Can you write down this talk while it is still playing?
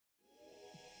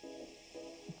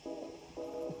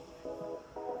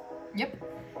Yep.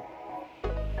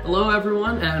 Hello,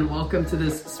 everyone, and welcome to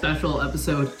this special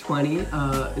episode 20.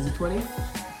 Is it 20?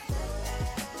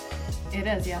 It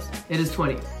is, yes. It is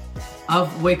 20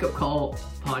 of Wake Up Call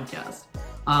podcast.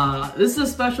 This is a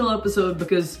special episode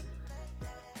because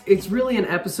it's really an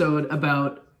episode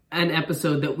about an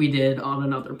episode that we did on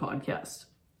another podcast.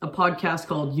 A podcast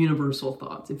called Universal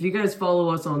Thoughts. If you guys follow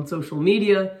us on social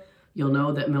media, you'll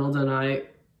know that Melda and I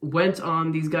went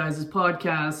on these guys'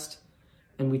 podcast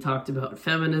and we talked about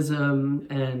feminism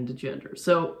and gender.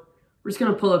 So we're just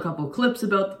going to pull a couple clips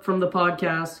from the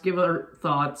podcast, give our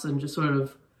thoughts, and just sort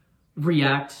of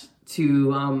react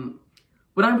to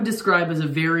what I would describe as a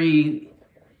very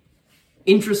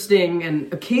interesting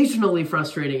and occasionally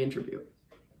frustrating interview.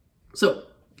 So,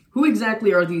 who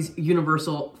exactly are these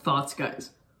Universal Thoughts guys?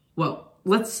 Well,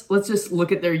 let's just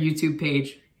look at their YouTube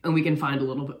page and we can find a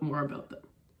little bit more about them.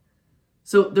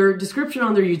 So their description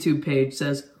on their YouTube page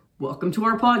says, "Welcome to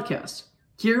our podcast.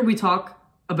 Here we talk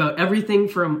about everything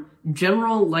from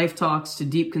general life talks to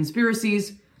deep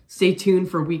conspiracies. Stay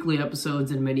tuned for weekly episodes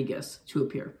and many guests to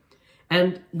appear."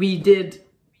 And we did,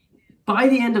 by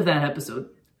the end of that episode,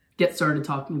 get started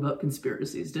talking about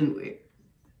conspiracies, didn't we?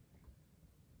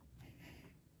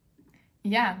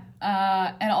 Yeah,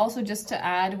 and also just to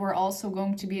add, we're also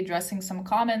going to be addressing some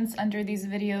comments under these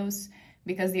videos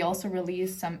because they also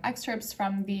released some excerpts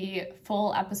from the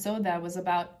full episode that was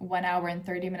about 1 hour and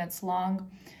 30 minutes long.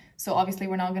 So obviously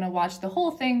we're not going to watch the whole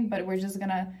thing, but we're just going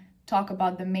to talk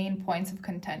about the main points of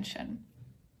contention.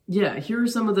 Yeah, here are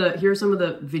some of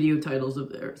the video titles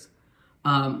of theirs.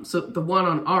 So the one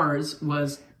on ours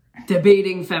was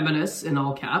 "Debating Feminists" in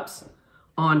all caps,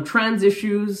 on trans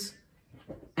issues,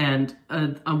 and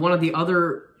one of the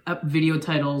other video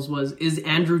titles was "Is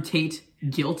Andrew Tate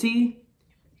guilty?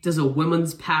 Does a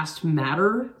woman's past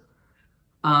matter?"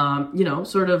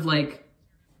 Sort of like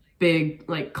big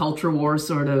like culture war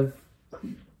sort of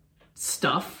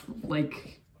stuff.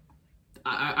 Like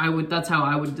I would, that's how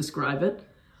I would describe it.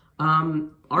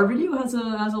 Our video has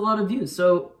a lot of views,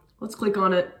 so let's click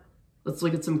on it. Let's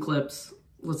look at some clips.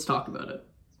 Let's talk about it.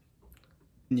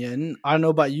 Yeah, I don't know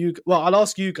about you. Well, I'll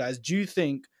ask you guys. Do you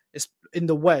think it's in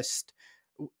the West,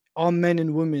 are men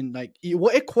and women like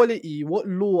what equality? What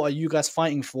law are you guys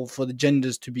fighting for the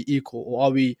genders to be equal, or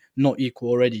are we not equal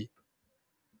already?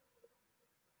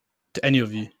 To any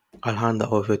of you, I'll hand that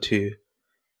over to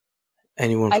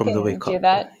anyone from the Wake Up. I can do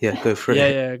that. Yeah, go for it.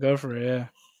 Yeah, go for it. Yeah.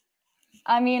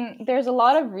 I mean, there's a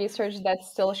lot of research that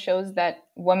still shows that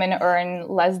women earn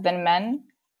less than men.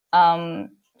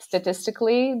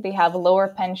 Statistically, they have lower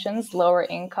pensions, lower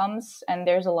incomes, and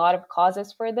there's a lot of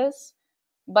causes for this.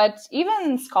 But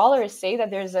even scholars say that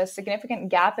there's a significant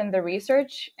gap in the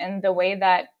research in the way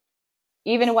that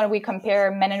even when we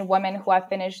compare men and women who have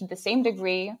finished the same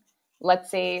degree, let's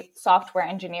say software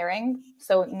engineering,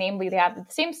 so namely they have the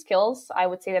same skills, I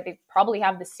would say that they probably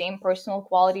have the same personal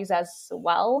qualities as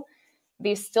well,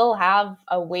 they still have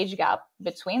a wage gap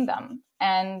between them.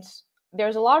 And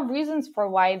there's a lot of reasons for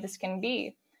why this can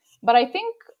be. But I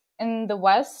think in the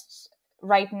West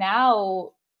right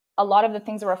now, a lot of the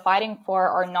things that we're fighting for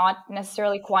are not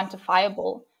necessarily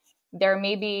quantifiable. There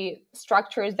may be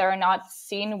structures that are not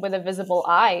seen with a visible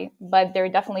eye, but they're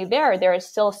definitely there. There are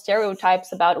still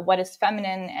stereotypes about what is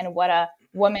feminine and what a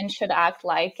woman should act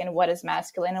like and what is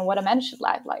masculine and what a man should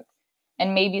act like.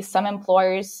 And maybe some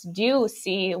employers do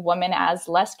see women as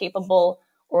less capable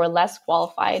or less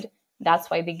qualified. That's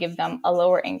why they give them a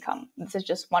lower income. This is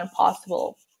just one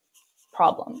possible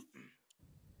problem.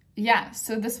 Yeah,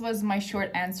 so this was my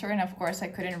short answer, and of course I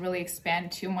couldn't really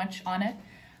expand too much on it.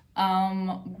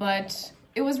 But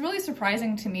it was really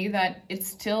surprising to me that it's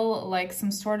still like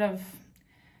some sort of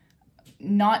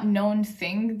not known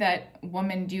thing that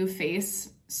women do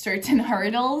face certain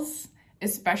hurdles,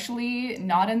 especially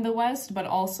not in the West, but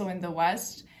also in the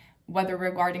West, whether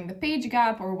regarding the page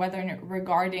gap or whether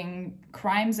regarding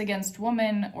crimes against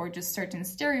women or just certain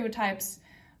stereotypes.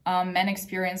 Men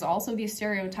experience also these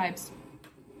stereotypes,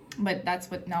 but that's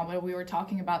not what we were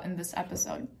talking about in this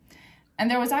episode. And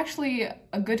there was actually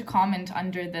a good comment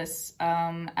under this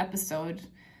episode.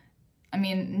 I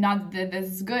mean, not that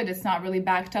this is good, it's not really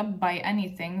backed up by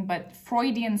anything, but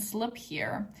Freudian slip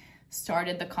here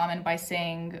started the comment by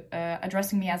saying,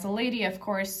 addressing me as a lady, of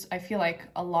course, I feel like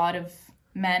a lot of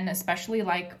men, especially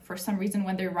like for some reason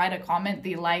when they write a comment,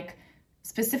 they like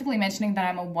specifically mentioning that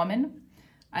I'm a woman.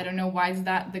 I don't know why is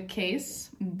that the case,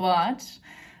 but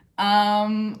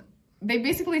they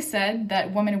basically said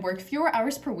that women work fewer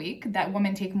hours per week, that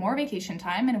women take more vacation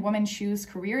time, and women choose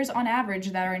careers on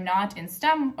average that are not in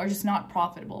STEM or just not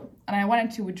profitable. And I wanted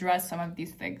to address some of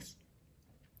these things.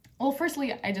 Well,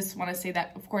 firstly, I just want to say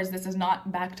that, of course, this is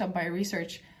not backed up by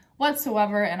research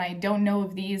whatsoever, and I don't know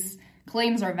if these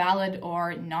claims are valid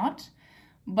or not.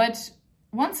 But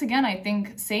once again, I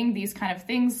think saying these kind of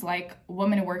things like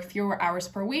women work fewer hours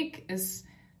per week is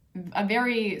a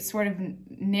very sort of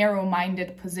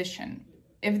narrow-minded position.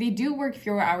 If they do work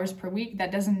fewer hours per week,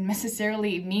 that doesn't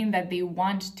necessarily mean that they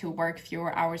want to work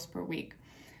fewer hours per week.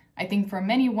 I think for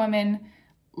many women,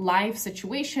 life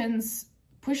situations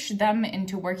push them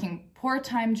into working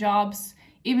part-time jobs,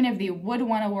 even if they would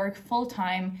want to work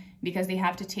full-time because they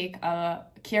have to take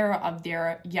care of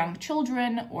their young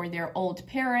children or their old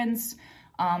parents,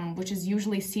 which is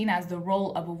usually seen as the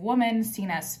role of a woman,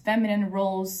 seen as feminine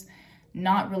roles,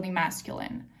 not really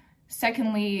masculine.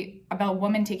 Secondly, about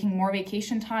women taking more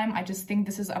vacation time, I just think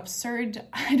this is absurd.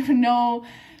 I don't know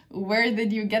where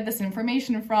did you get this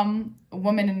information from.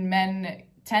 Women and men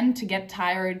tend to get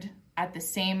tired at the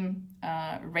same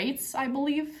rates, I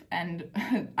believe, and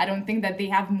I don't think that they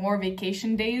have more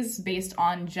vacation days based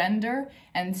on gender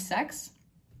and sex.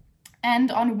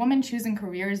 And on women choosing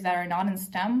careers that are not in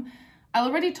STEM, I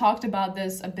already talked about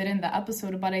this a bit in the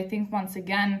episode, but I think once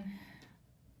again,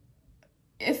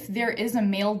 if there is a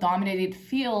male-dominated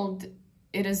field,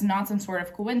 it is not some sort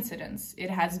of coincidence. It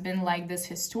has been like this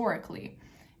historically.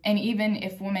 And even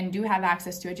if women do have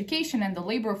access to education and the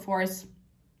labor force,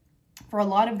 for a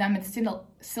lot of them, it's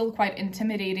still quite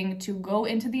intimidating to go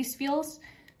into these fields,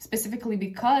 specifically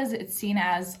because it's seen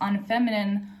as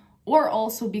unfeminine, or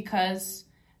also because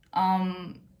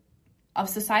of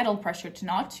societal pressure to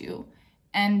not to.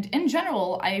 And in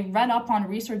general, I read up on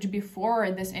research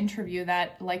before this interview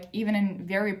that, like, even in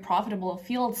very profitable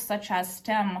fields such as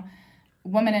STEM,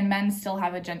 women and men still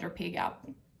have a gender pay gap.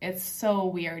 It's so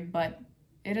weird, but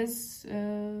it is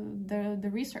the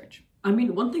research. I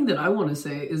mean, one thing that I want to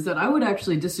say is that I would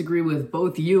actually disagree with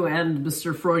both you and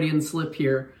Mr. Freudian Slip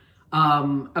here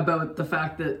about the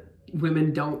fact that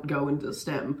women don't go into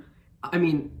STEM. I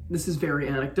mean, this is very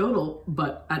anecdotal,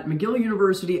 but at McGill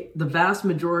University, the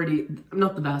majority,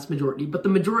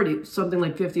 something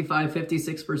like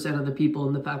 56% of the people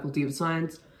in the Faculty of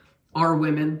Science are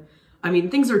women. I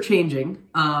mean, things are changing,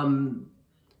 and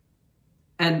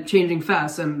changing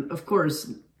fast. And of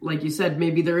course, like you said,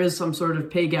 maybe there is some sort of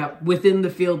pay gap within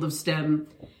the field of STEM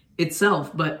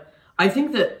itself. But I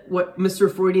think that what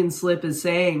Mr. Freudian Slip is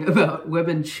saying about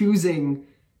women choosing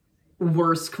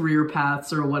worse career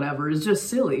paths or whatever is just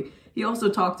silly. He also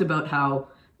talked about how,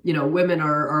 you know, women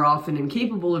are often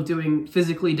incapable of doing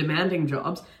physically demanding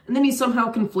jobs, and then he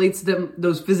somehow conflates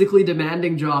those physically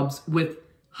demanding jobs with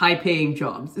high-paying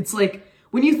jobs. It's like,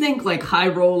 when you think like high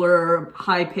roller,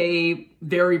 high pay,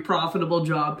 very profitable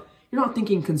job, you're not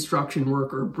thinking construction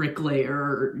worker, bricklayer,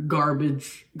 or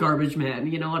garbage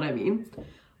man, you know what I mean?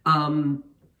 I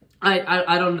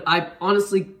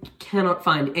honestly cannot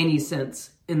find any sense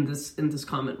in this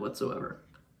comment whatsoever.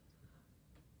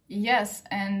 Yes,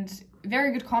 and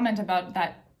very good comment about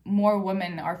that more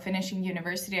women are finishing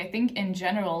university. I think in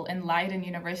general, in Leiden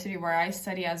University, where I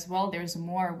study as well, there's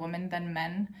more women than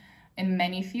men in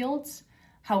many fields.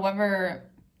 However,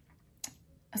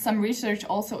 some research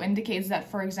also indicates that,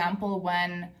 for example,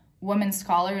 when women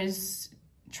scholars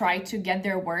try to get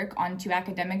their work onto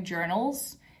academic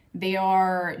journals, they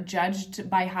are judged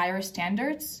by higher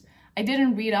standards. I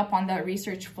didn't read up on that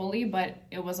research fully, but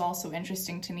it was also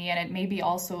interesting to me, and it may be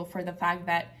also for the fact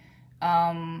that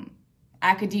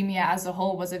academia as a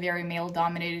whole was a very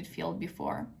male-dominated field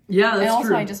before. Yeah, that's and also,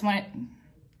 true.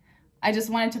 I just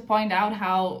wanted to point out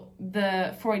how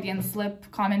the Freudian Slip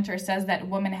commenter says that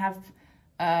women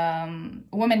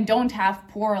don't have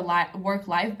poor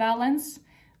work-life balance,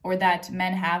 or that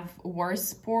men have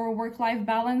worse poor work-life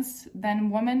balance than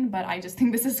women, but I just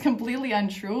think this is completely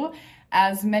untrue,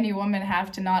 as many women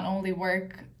have to not only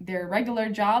work their regular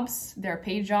jobs, their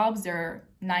paid jobs, their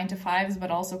 9-to-5s, but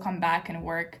also come back and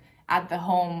work at the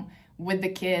home with the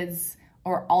kids,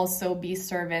 or also be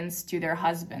servants to their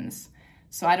husbands.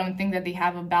 So I don't think that they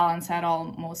have a balance at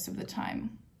all most of the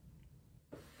time.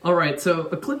 All right, so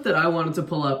a clip that I wanted to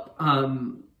pull up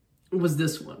was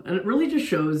this one. And it really just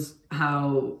shows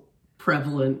how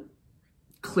prevalent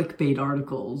clickbait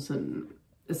articles and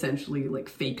essentially like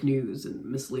fake news and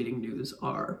misleading news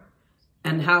are,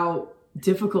 and how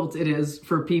difficult it is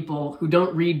for people who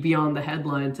don't read beyond the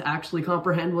headline to actually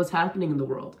comprehend what's happening in the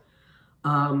world.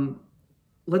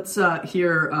 Let's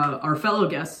hear our fellow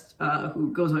guest,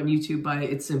 who goes on YouTube by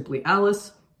It's Simply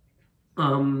Alice,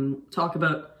 talk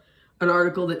about an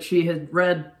article that she had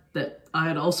read that I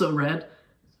had also read,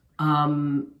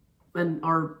 and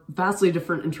our vastly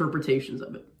different interpretations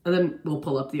of it. And then we'll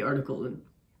pull up the article and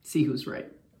see who's right.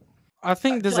 I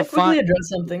think there's Can I a quickly fine. address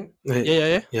something?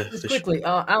 Yeah, Just for sure. quickly,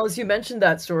 Alice, you mentioned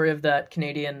that story of that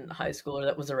Canadian high schooler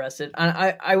that was arrested.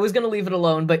 I was gonna leave it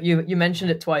alone, but you mentioned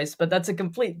it twice. But that's a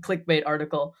complete clickbait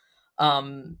article,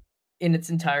 in its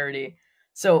entirety.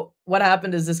 So what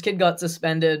happened is this kid got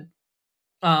suspended,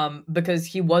 because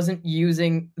he wasn't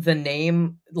using the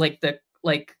name, like the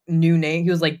new name. He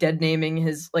was like dead naming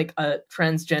his like a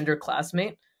transgender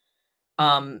classmate.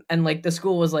 And like the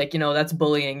school was like, that's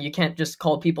bullying. You can't just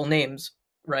call people names,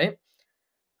 right?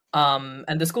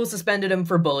 And the school suspended him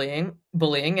for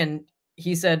bullying, and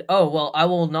he said, "Oh, well, I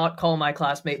will not call my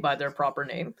classmate by their proper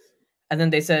name." And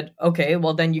then they said, "Okay,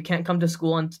 well then you can't come to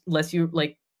school unless you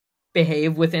like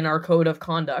behave within our code of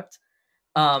conduct,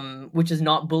 which is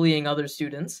not bullying other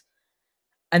students."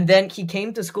 And then he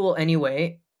came to school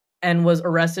anyway and was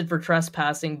arrested for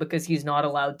trespassing because he's not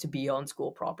allowed to be on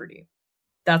school property.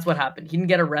 That's what happened. He didn't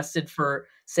get arrested for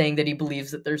saying that he believes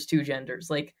that there's two genders.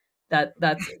 Like that's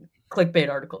a clickbait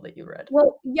article that you read.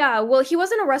 Well, yeah. Well, he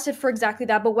wasn't arrested for exactly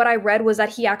that, but what I read was that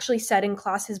he actually said in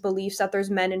class his beliefs that there's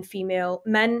male and female,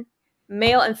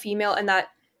 and that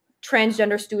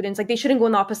transgender students, like, they shouldn't go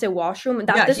in the opposite washroom. And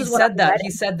Yeah, this he is what said I that. read. He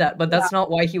said that, but that's not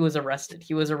why he was arrested.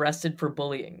 He was arrested for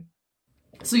bullying.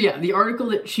 So yeah, the article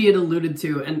that she had alluded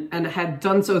to and had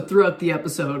done so throughout the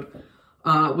episode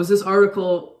was this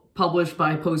article published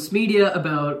by Post Media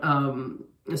about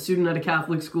a student at a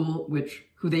Catholic school,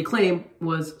 who they claim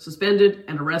was suspended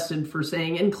and arrested for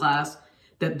saying in class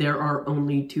that there are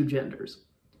only two genders.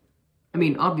 I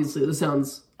mean, obviously, this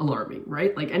sounds alarming,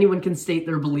 right? Like, anyone can state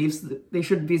their beliefs, that they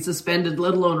shouldn't be suspended,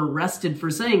 let alone arrested for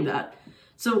saying that.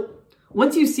 So,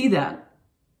 once you see that,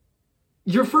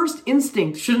 your first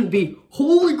instinct shouldn't be,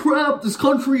 holy crap, this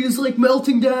country is, like,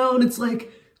 melting down, it's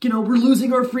like, we're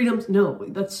losing our freedoms. No,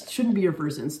 that shouldn't be your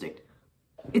first instinct.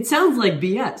 It sounds like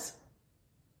BS.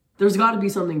 There's got to be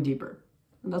something deeper.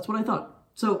 And that's what I thought.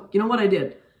 So, you know what I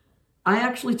did? I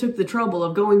actually took the trouble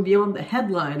of going beyond the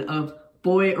headline of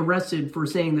boy arrested for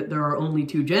saying that there are only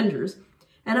two genders,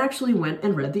 and actually went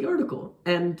and read the article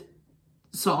and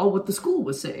saw what the school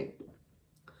was saying.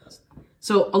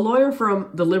 So a lawyer from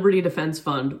the Liberty Defense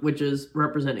Fund, which is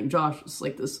representing Josh, it's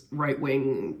like this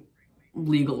right-wing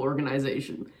legal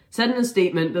organization, said in a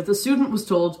statement that the student was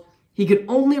told he could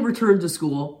only return to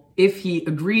school if he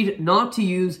agreed not to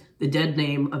use the dead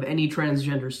name of any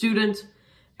transgender student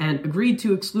and agreed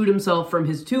to exclude himself from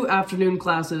his 2 afternoon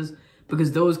classes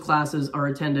because those classes are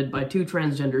attended by 2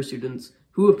 transgender students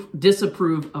who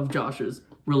disapprove of Josh's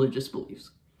religious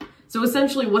beliefs. So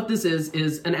essentially what this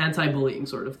is an anti-bullying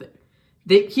sort of thing.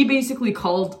 He basically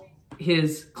called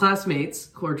his classmates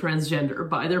who are transgender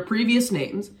by their previous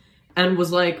names and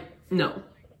was like, no,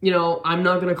 I'm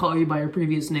not going to call you by your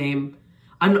previous name.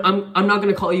 I'm not going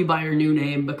to call you by your new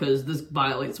name because this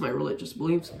violates my religious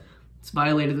beliefs. It's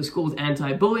violated the school's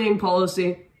anti-bullying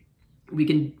policy.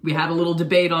 We had a little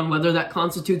debate on whether that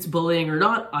constitutes bullying or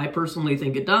not. I personally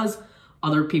think it does.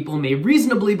 Other people may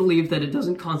reasonably believe that it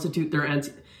doesn't constitute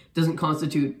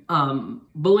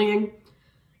bullying.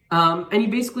 And he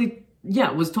basically,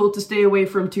 was told to stay away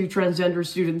from 2 transgender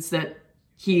students that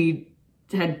he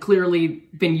had clearly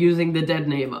been using the dead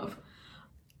name of.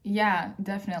 Yeah,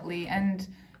 definitely. And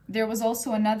there was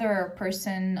also another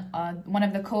person, one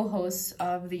of the co-hosts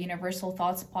of the Universal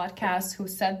Thoughts podcast, who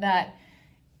said that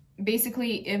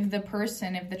basically if the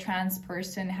trans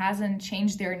person hasn't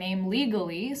changed their name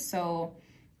legally, so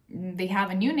they have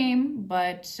a new name,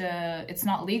 but it's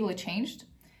not legally changed,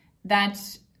 that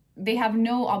they have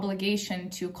no obligation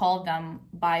to call them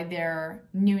by their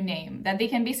new name, that they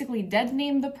can basically dead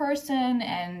name the person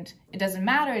and it doesn't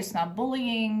matter, it's not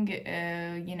bullying,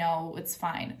 it's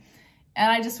fine.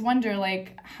 And I just wonder,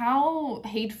 like, how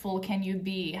hateful can you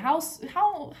be? How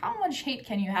much hate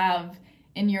can you have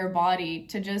in your body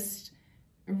to just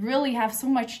really have so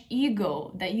much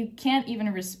ego that you can't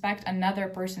even respect another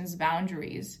person's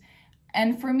boundaries?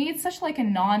 And for me, it's such like a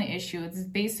non-issue. It's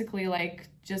basically like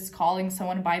just calling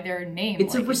someone by their name.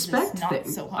 It's like, a respect thing.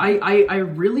 So hard. I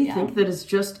really think that it's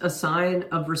just a sign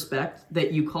of respect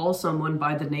that you call someone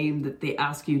by the name that they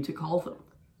ask you to call them.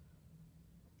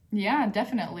 Yeah,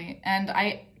 definitely. And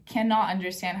I cannot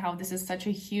understand how this is such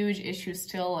a huge issue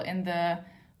still in the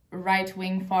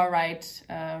right-wing, far-right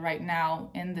right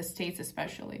now, in the States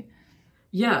especially.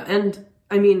 Yeah, and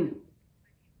I mean,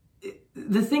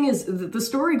 the thing is, the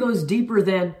story goes deeper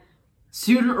than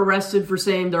student arrested for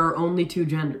saying there are only 2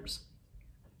 genders.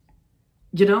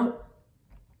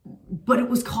 But it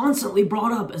was constantly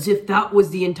brought up as if that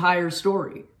was the entire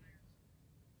story.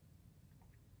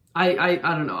 I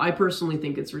don't know. I personally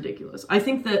think it's ridiculous. I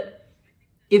think that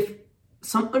if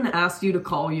someone asked you to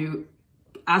call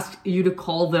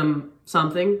them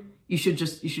something, you should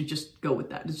just go with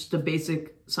that. It's just a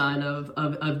basic sign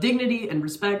of dignity and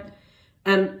respect.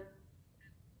 And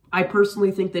I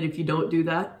personally think that if you don't do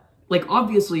that, like,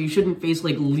 obviously you shouldn't face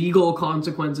like legal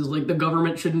consequences. Like, the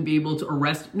government shouldn't be able to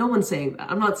arrest. No one's saying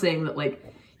that. I'm not saying that, like,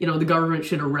 you know, the government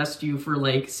should arrest you for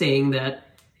like saying that,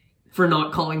 for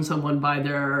not calling someone by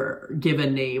their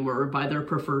given name or by their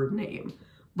preferred name.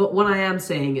 But what I am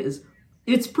saying is,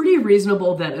 it's pretty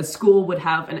reasonable that a school would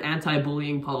have an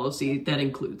anti-bullying policy that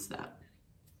includes that.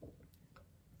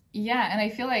 Yeah, and I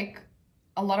feel like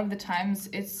a lot of the times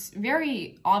it's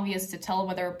very obvious to tell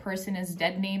whether a person is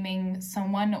dead naming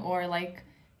someone or like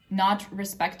not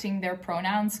respecting their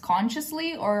pronouns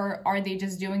consciously, or are they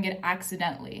just doing it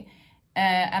accidentally.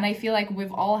 And I feel like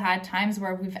we've all had times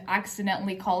where we've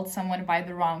accidentally called someone by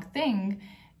the wrong thing,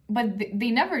 but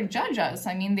they never judge us.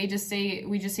 I mean, we just say,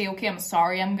 okay, I'm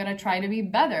sorry, I'm gonna try to be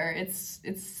better. It's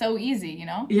so easy, you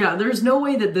know? Yeah, there's no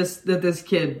way that this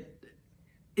kid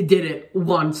did it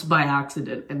once by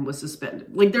accident and was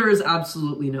suspended. Like, there is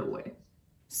absolutely no way.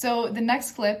 So the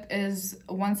next clip is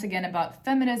once again about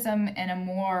feminism and a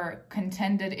more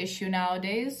contended issue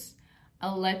nowadays.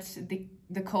 I'll let the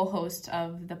co-host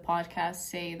of the podcast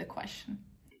say the question.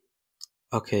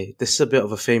 Okay, this is a bit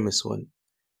of a famous one.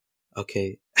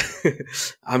 Okay,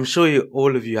 I'm sure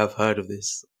all of you have heard of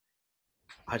this.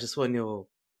 I just want your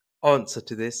answer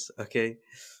to this, okay?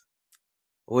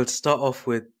 We'll start off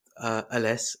with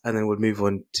Aless, and then we'll move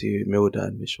on to Milda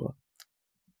and Mishwa.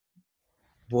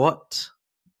 What,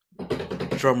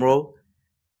 drumroll,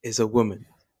 is a woman?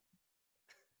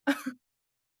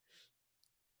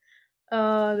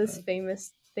 This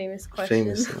famous question.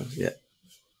 Famous one, yeah.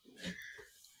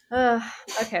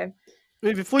 Okay.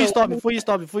 Wait, before you start,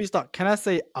 can I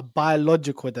say a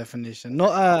biological definition?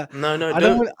 Not a... No, I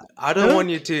don't Huh? want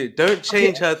you to. Don't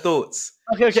change her thoughts.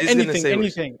 Okay, She's gonna say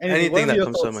anything anything that your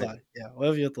comes to thoughts mind. are. Yeah,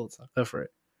 whatever your thoughts are. Go for it.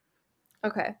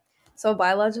 Okay. So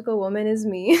biological woman is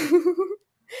me.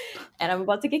 And I'm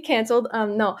about to get canceled.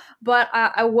 No, but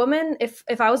a woman, if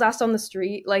I was asked on the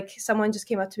street, like someone just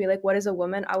came up to me, like, what is a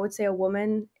woman? I would say a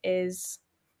woman is,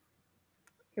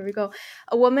 here we go.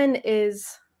 A woman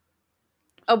is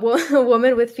a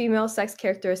woman with female sex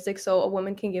characteristics. So a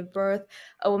woman can give birth.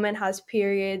 A woman has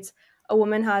periods. A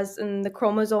woman has in the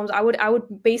chromosomes. I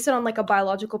would base it on like a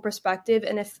biological perspective.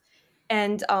 And I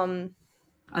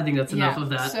think that's enough of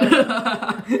that.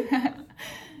 So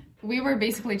we were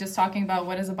basically just talking about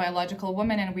what is a biological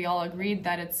woman, and we all agreed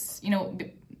that it's, you know,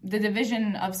 the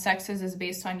division of sexes is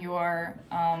based on your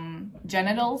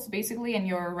genitals, basically, and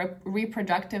your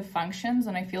reproductive functions,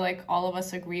 and I feel like all of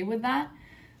us agree with that.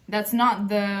 That's not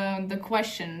the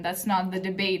question. That's not the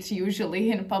debate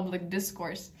usually in public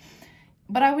discourse.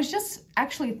 But I was just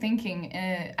actually thinking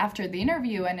after the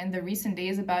interview and in the recent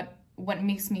days about what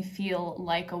makes me feel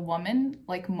like a woman,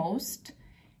 like most.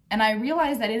 And I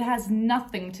realized that it has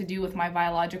nothing to do with my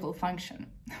biological function,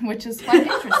 which is quite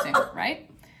interesting,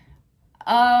 right?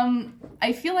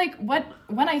 I feel like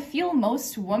when I feel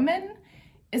most woman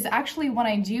is actually when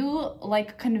I do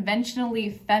like conventionally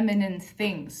feminine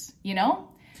things, you know?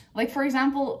 Like, for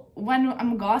example, when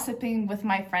I'm gossiping with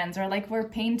my friends, or like we're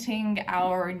painting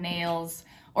our nails,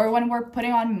 or when we're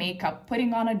putting on makeup,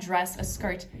 putting on a dress, a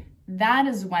skirt, that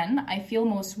is when I feel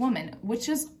most woman, which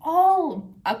is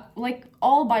all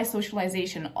by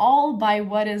socialization, all by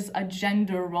what is a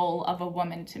gender role of a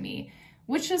woman to me,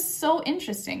 which is so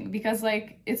interesting because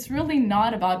like it's really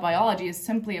not about biology, it's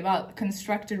simply about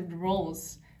constructed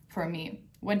roles for me.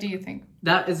 What do you think?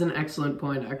 That is an excellent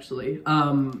point, actually.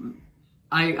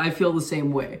 I feel the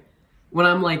same way. When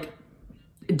I'm like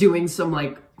doing some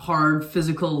like hard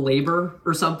physical labor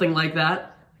or something like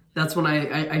that, that's when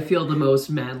I feel the most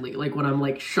manly. Like when I'm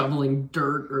like shoveling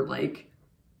dirt or like,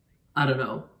 I don't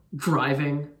know,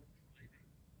 driving.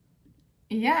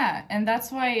 Yeah, and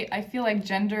that's why I feel like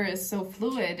gender is so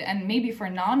fluid, and maybe for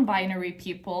non-binary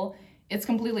people, it's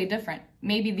completely different.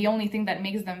 Maybe the only thing that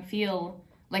makes them feel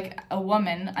like a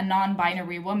woman, a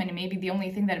non-binary woman, maybe the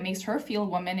only thing that makes her feel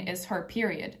woman is her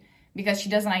period, because she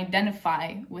doesn't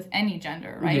identify with any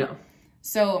gender, right? Yeah.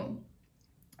 So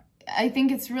I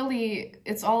think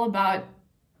it's all about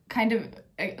kind of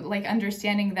like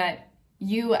understanding that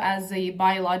you as a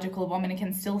biological woman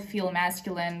can still feel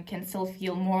masculine, can still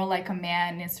feel more like a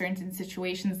man in certain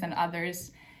situations than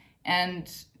others, and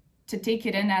to take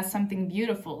it in as something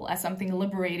beautiful, as something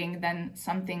liberating than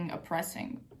something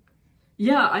oppressing.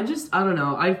 Yeah, I don't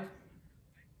know. I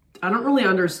don't really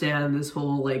understand this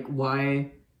whole like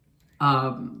why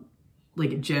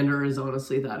like gender is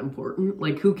honestly that important.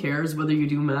 Like, who cares whether you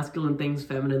do masculine things,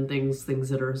 feminine things, things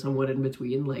that are somewhat in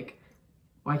between? Like,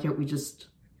 why can't we just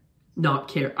not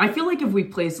care. I feel like if we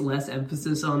place less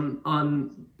emphasis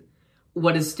on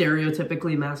what is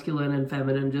stereotypically masculine and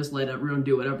feminine, just let everyone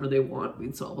do whatever they want,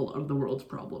 we'd solve a lot of the world's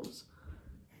problems.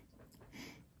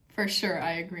 For sure,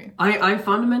 I agree. I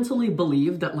fundamentally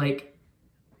believe that like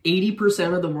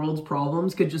 80% of the world's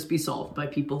problems could just be solved by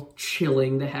people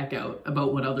chilling the heck out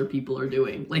about what other people are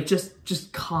doing. Like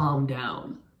just calm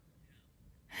down.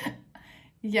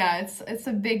 Yeah, it's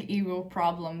a big ego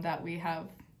problem that we have.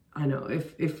 I know.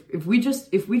 If we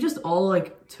just all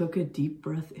like took a deep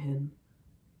breath in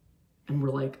and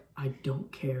we're like, I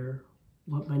don't care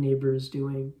what my neighbor is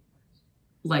doing,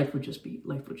 life would just be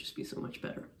so much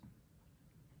better.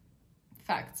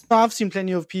 Facts. I've seen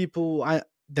plenty of people,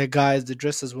 they're guys, they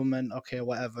dress as women, okay,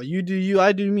 whatever. You do you,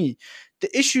 I do me.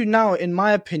 The issue now, in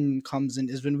my opinion, comes in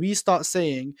is when we start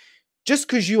saying, just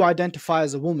because you identify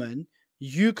as a woman,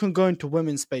 you can go into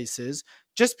women's spaces.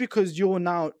 Just because you're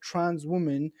now trans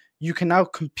woman, you can now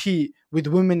compete with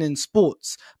women in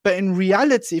sports. But in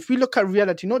reality, if we look at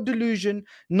reality, not delusion,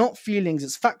 not feelings,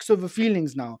 it's facts over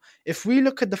feelings now. If we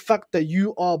look at the fact that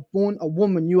you are born a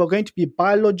woman, you are going to be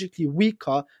biologically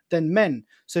weaker than men.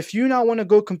 So if you now want to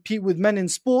go compete with men in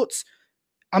sports,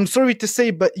 I'm sorry to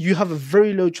say, but you have a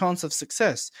very low chance of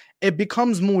success. It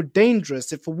becomes more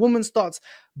dangerous. If a woman starts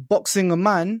boxing a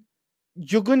man,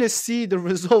 you're going to see the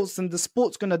results and the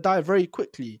sport's going to die very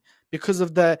quickly because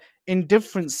of the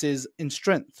indifferences in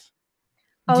strength.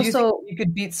 Do you Also, think you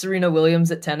could beat Serena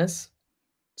Williams at tennis?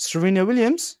 Serena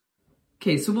Williams?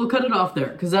 Okay, so we'll cut it off there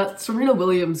because that Serena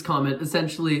Williams comment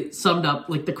essentially summed up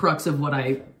like the crux of what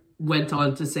I went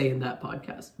on to say in that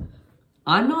podcast.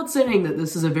 I'm not saying that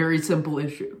this is a very simple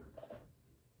issue,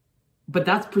 but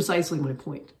that's precisely my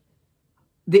point.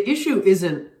 The issue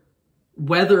isn't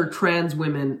whether trans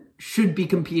women should be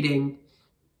competing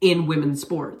in women's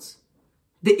sports.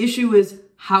 The issue is,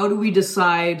 how do we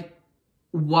decide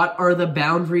what are the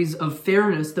boundaries of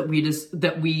fairness that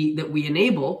we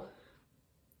enable,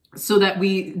 so that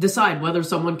we decide whether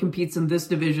someone competes in this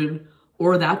division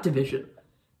or that division.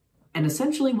 And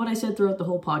essentially what I said throughout the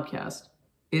whole podcast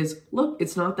is, look,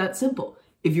 it's not that simple.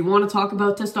 If you want to talk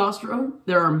about testosterone,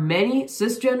 there are many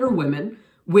cisgender women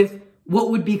with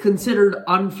what would be considered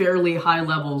unfairly high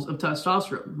levels of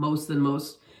testosterone,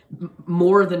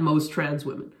 more than most trans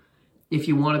women. If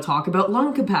you want to talk about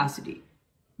lung capacity,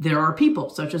 there are people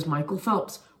such as Michael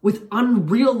Phelps with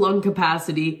unreal lung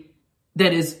capacity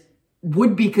that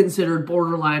would be considered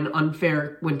borderline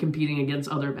unfair when competing against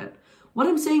other men. What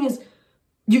I'm saying is,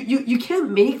 you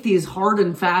can't make these hard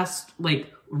and fast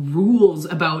like rules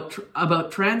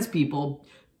about trans people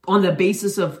on the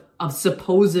basis of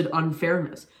supposed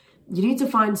unfairness. You need to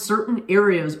find certain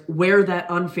areas where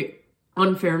that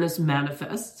unfairness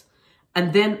manifests,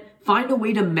 and then find a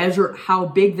way to measure how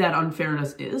big that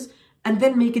unfairness is, and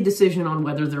then make a decision on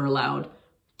whether they're allowed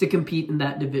to compete in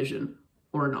that division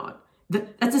or not.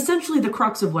 That's essentially the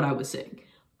crux of what I was saying.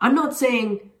 I'm not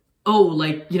saying,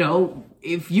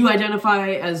 if you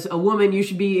identify as a woman, you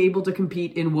should be able to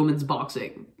compete in women's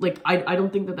boxing. I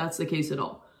don't think that that's the case at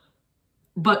all.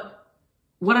 But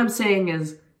what I'm saying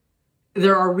is,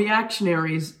 there are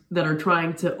reactionaries that are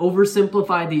trying to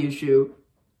oversimplify the issue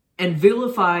and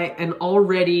vilify an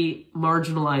already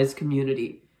marginalized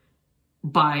community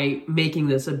by making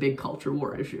this a big culture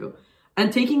war issue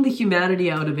and taking the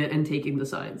humanity out of it and taking the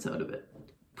science out of it.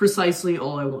 Precisely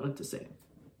all I wanted to say.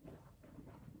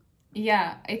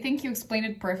 Yeah, I think you explained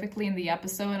it perfectly in the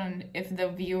episode, and if the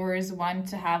viewers want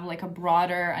to have like a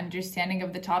broader understanding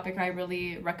of the topic, I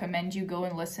really recommend you go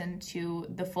and listen to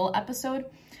the full episode.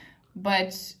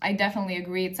 But I definitely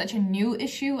agree, it's such a new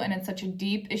issue and it's such a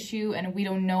deep issue, and we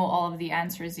don't know all of the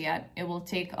answers yet. It will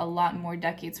take a lot more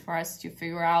decades for us to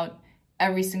figure out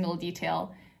every single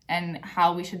detail and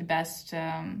how we should best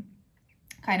kind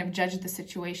of judge the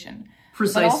situation.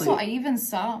 Precisely. But also I even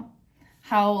saw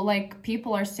how like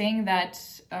people are saying that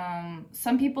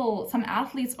some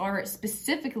athletes are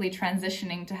specifically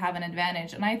transitioning to have an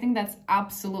advantage, and I think that's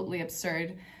absolutely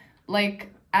absurd.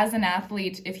 Like, as an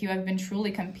athlete, if you have been truly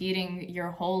competing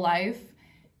your whole life,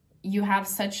 you have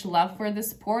such love for the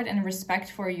sport and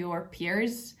respect for your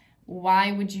peers.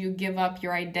 Why would you give up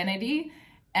your identity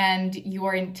and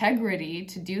your integrity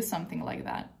to do something like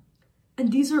that?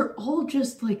 And these are all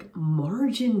just like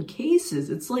margin cases.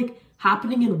 It's like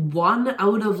happening in 1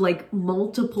 out of like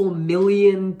multiple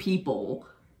million people,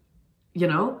 you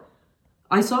know?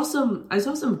 I saw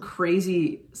some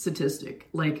crazy statistic.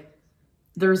 Like,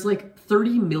 there's like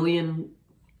 30 million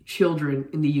children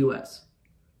in the US,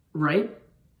 right?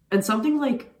 And something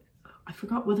like, I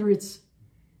forgot whether I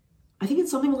think it's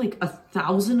something like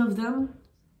 1,000 of them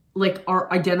like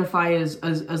are identify as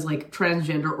like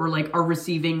transgender or like are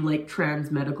receiving like trans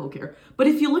medical care. But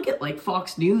if you look at like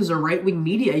Fox News or right-wing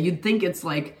media, you'd think it's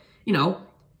like,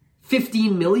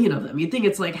 15 million of them. You'd think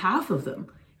it's like half of them.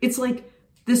 It's like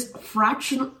this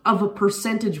fraction of a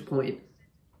percentage point,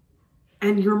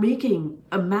 and you're making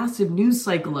a massive news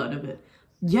cycle out of it.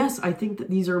 Yes, I think that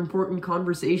these are important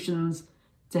conversations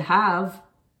to have,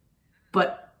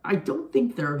 but I don't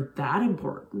think they're that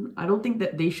important. I don't think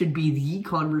that they should be the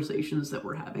conversations that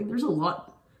we're having. There's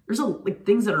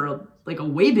things that are a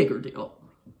way bigger deal.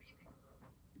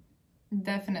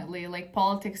 Definitely. Like,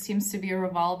 politics seems to be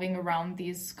revolving around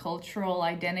these cultural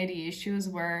identity issues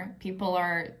where people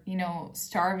are,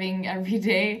 starving every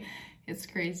day. It's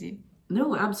crazy.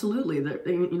 No, absolutely.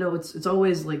 It's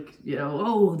always like,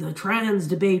 oh, the trans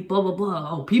debate, blah, blah,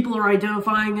 blah. Oh, people are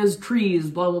identifying as trees,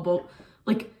 blah, blah, blah.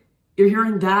 Like, you're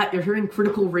hearing that. You're hearing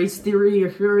critical race theory. You're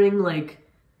hearing, like,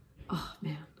 oh,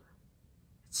 man.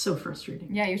 It's so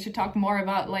frustrating. Yeah, you should talk more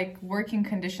about, like, working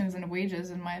conditions and wages,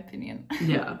 in my opinion.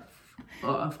 Yeah.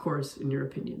 Of course, in your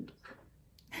opinion.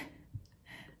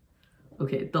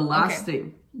 Okay, the last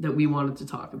thing that we wanted to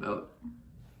talk about.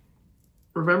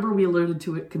 Remember we alluded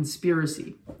to it,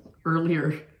 conspiracy,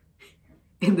 earlier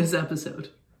in this episode.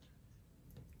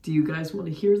 Do you guys want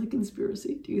to hear the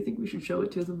conspiracy? Do you think we should show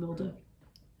it to them, Milda?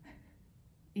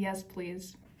 Yes,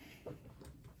 please.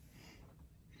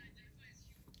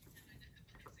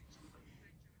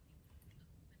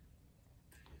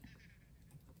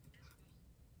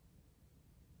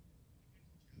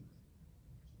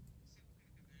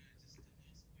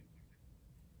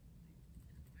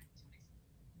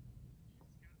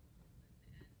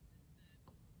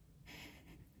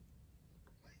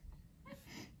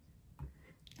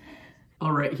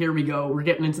 All right, here we go. We're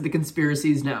getting into the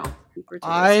conspiracies now.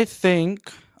 I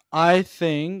think,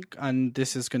 and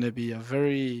this is going to be a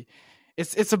very, I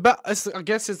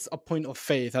guess it's a point of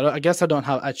faith. I guess I don't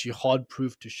have actually hard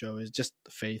proof to show. It's just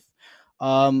faith.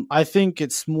 I think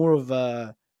it's more of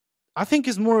a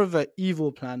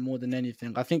evil plan more than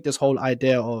anything. I think this whole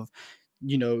idea of,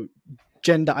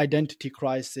 gender identity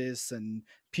crisis and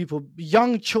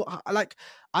young children, like,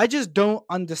 I just don't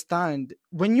understand.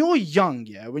 When you're young,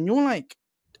 when you're like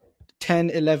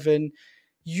 10, 11,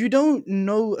 you don't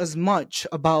know as much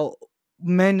about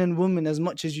men and women as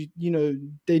much as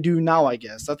they do now, I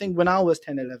guess. I think when I was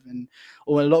 10, 11,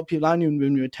 or a lot of people I knew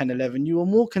when we were 10, 11, you were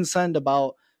more concerned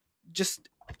about just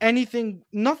anything,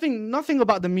 nothing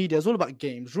about the media. It's all about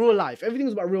games, real life.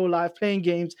 Everything's about real life, playing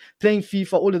games, playing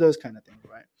FIFA, all of those kind of things,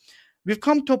 right? We've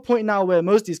come to a point now where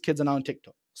most of these kids are now on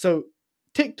TikTok. So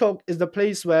TikTok is the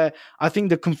place where I think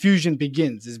the confusion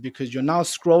begins, is because you're now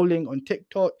scrolling on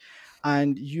TikTok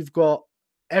and you've got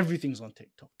everything's on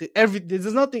TikTok.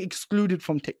 There's nothing excluded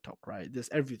from TikTok, right? There's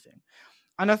everything.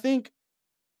 And I think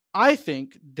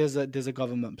there's a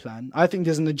government plan. I think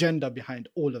there's an agenda behind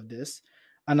all of this.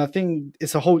 And I think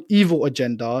it's a whole evil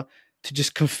agenda to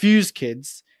just confuse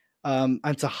kids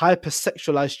and to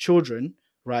hypersexualize children,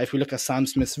 right? If we look at Sam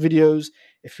Smith's videos,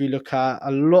 if we look at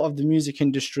a lot of the music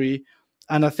industry,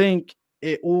 and I think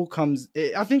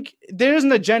I think there is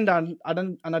an agenda, and I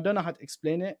don't know how to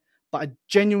explain it, but I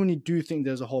genuinely do think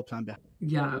there's a whole plan behind it.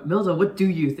 Yeah, Milda, what do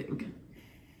you think?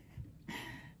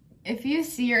 If you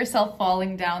see yourself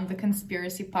falling down the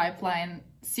conspiracy pipeline,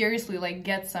 seriously, like,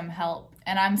 get some help.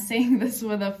 And I'm saying this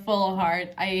with a full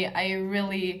heart. I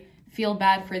really feel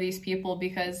bad for these people,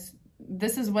 because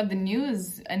this is what the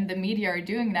news and the media are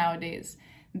doing nowadays.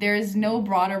 There is no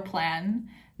broader plan.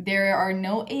 There are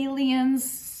no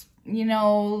aliens,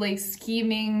 like,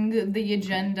 scheming the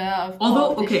agenda of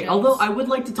politicians. Although I would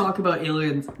like to talk about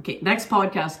aliens. Okay, next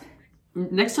podcast,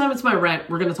 next time it's my rant,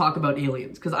 we're going to talk about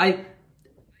aliens, because I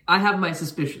have my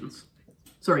suspicions.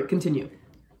 Sorry, continue.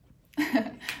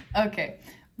 Okay.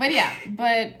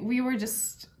 But we were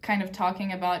just kind of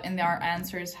talking about in our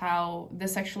answers how the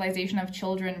sexualization of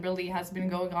children really has been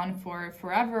going on for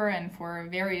forever and for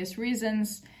various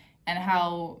reasons, and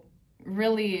how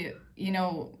really,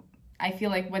 I feel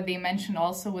like what they mentioned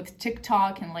also with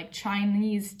TikTok and like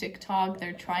Chinese TikTok,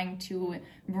 they're trying to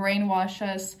brainwash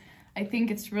us. I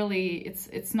think it's really,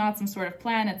 it's not some sort of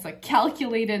plan. It's a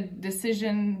calculated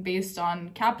decision based on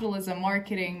capitalism,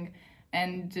 marketing,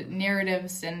 and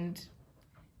narratives, and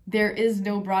there is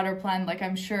no broader plan. Like,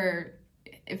 I'm sure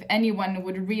if anyone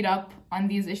would read up on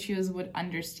these issues would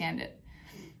understand it.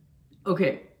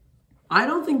 Okay, I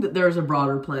don't think that there's a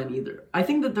broader plan either. I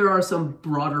think that there are some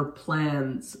broader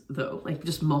plans, though, like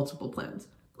just multiple plans.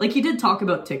 Like, he did talk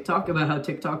about TikTok, about how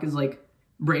TikTok is like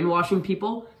brainwashing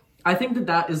people. I think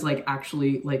that is like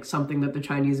actually like something that the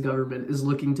Chinese government is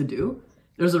looking to do.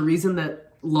 There's a reason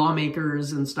that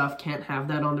lawmakers and stuff can't have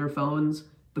that on their phones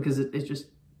because it just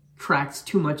tracks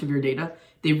too much of your data.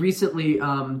 They recently,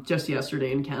 just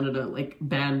yesterday in Canada, like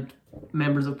banned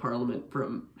members of parliament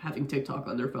from having TikTok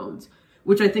on their phones,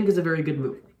 which I think is a very good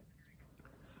move.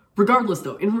 Regardless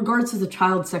though, in regards to the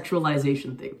child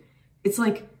sexualization thing, it's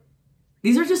like,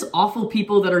 these are just awful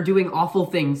people that are doing awful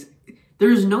things.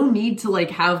 There's no need to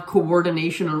like have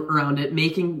coordination around it,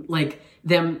 making like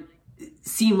them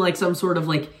seem like some sort of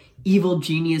like evil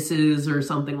geniuses or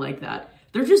something like that.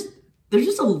 There's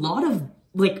just a lot of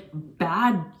like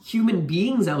bad human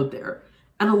beings out there.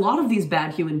 And a lot of these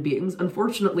bad human beings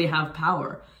unfortunately have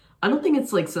power. I don't think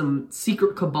it's like some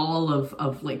secret cabal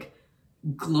of like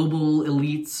global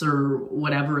elites or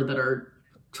whatever that are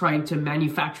trying to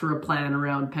manufacture a plan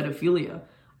around pedophilia.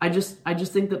 I just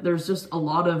think that there's just a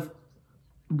lot of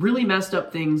really messed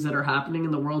up things that are happening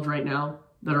in the world right now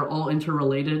that are all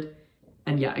interrelated.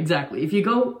 And yeah, exactly. If you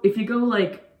go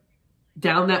like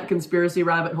down that conspiracy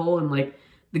rabbit hole and like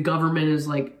the government is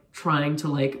like trying to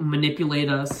like manipulate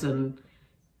us and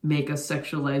make us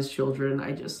sexualize children,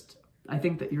 I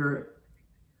think that you're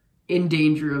in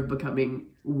danger of becoming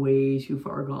way too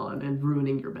far gone and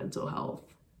ruining your mental health.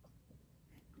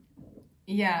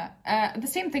 Yeah, the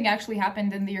same thing actually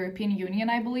happened in the European Union,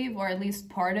 I believe, or at least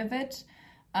part of it,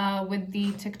 with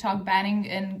the TikTok banning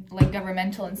in like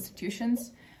governmental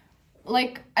institutions.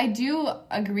 Like, I do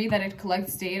agree that it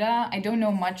collects data. I don't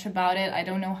know much about it. I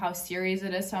don't know how serious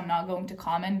it is, so I'm not going to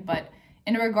comment. But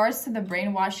in regards to the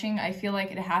brainwashing, I feel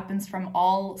like it happens from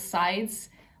all sides.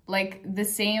 Like, the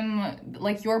same,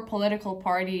 like your political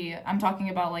party, I'm talking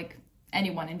about like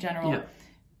anyone in general. Yeah.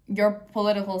 Your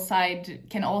political side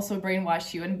can also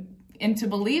brainwash you and into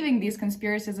believing these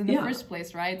conspiracies in the first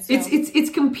place, right? So it's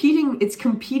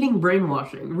competing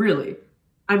brainwashing, really.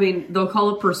 I mean, they'll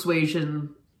call it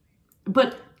persuasion,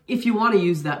 but if you want to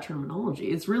use that terminology,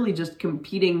 it's really just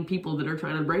competing people that are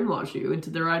trying to brainwash you into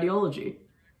their ideology,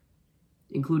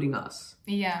 including us.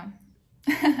 Yeah.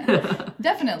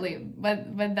 Definitely,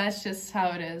 but that's just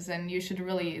how it is, and you should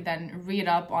really then read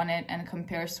up on it and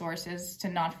compare sources to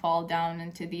not fall down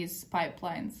into these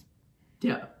pipelines.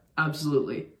 Yeah,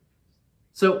 absolutely.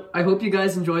 So I hope you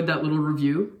guys enjoyed that little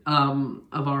review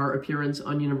of our appearance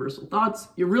on Universal Thoughts.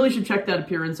 You really should check that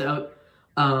appearance out.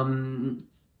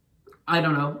 I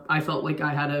don't know, I felt like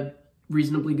I had a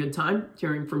reasonably good time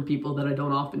hearing from people that I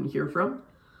don't often hear from.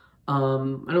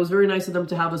 And it was very nice of them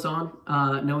to have us on,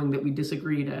 knowing that we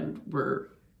disagreed and we're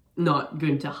not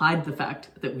going to hide the fact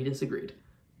that we disagreed.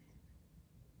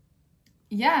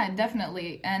 Yeah,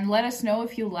 definitely. And let us know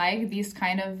if you like these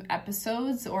kind of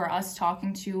episodes or us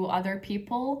talking to other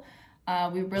people.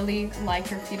 We really like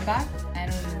your feedback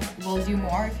and we'll do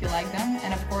more if you like them.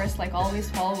 And of course, like always,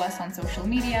 follow us on social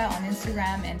media, on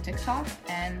Instagram and TikTok.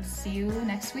 And see you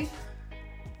next week.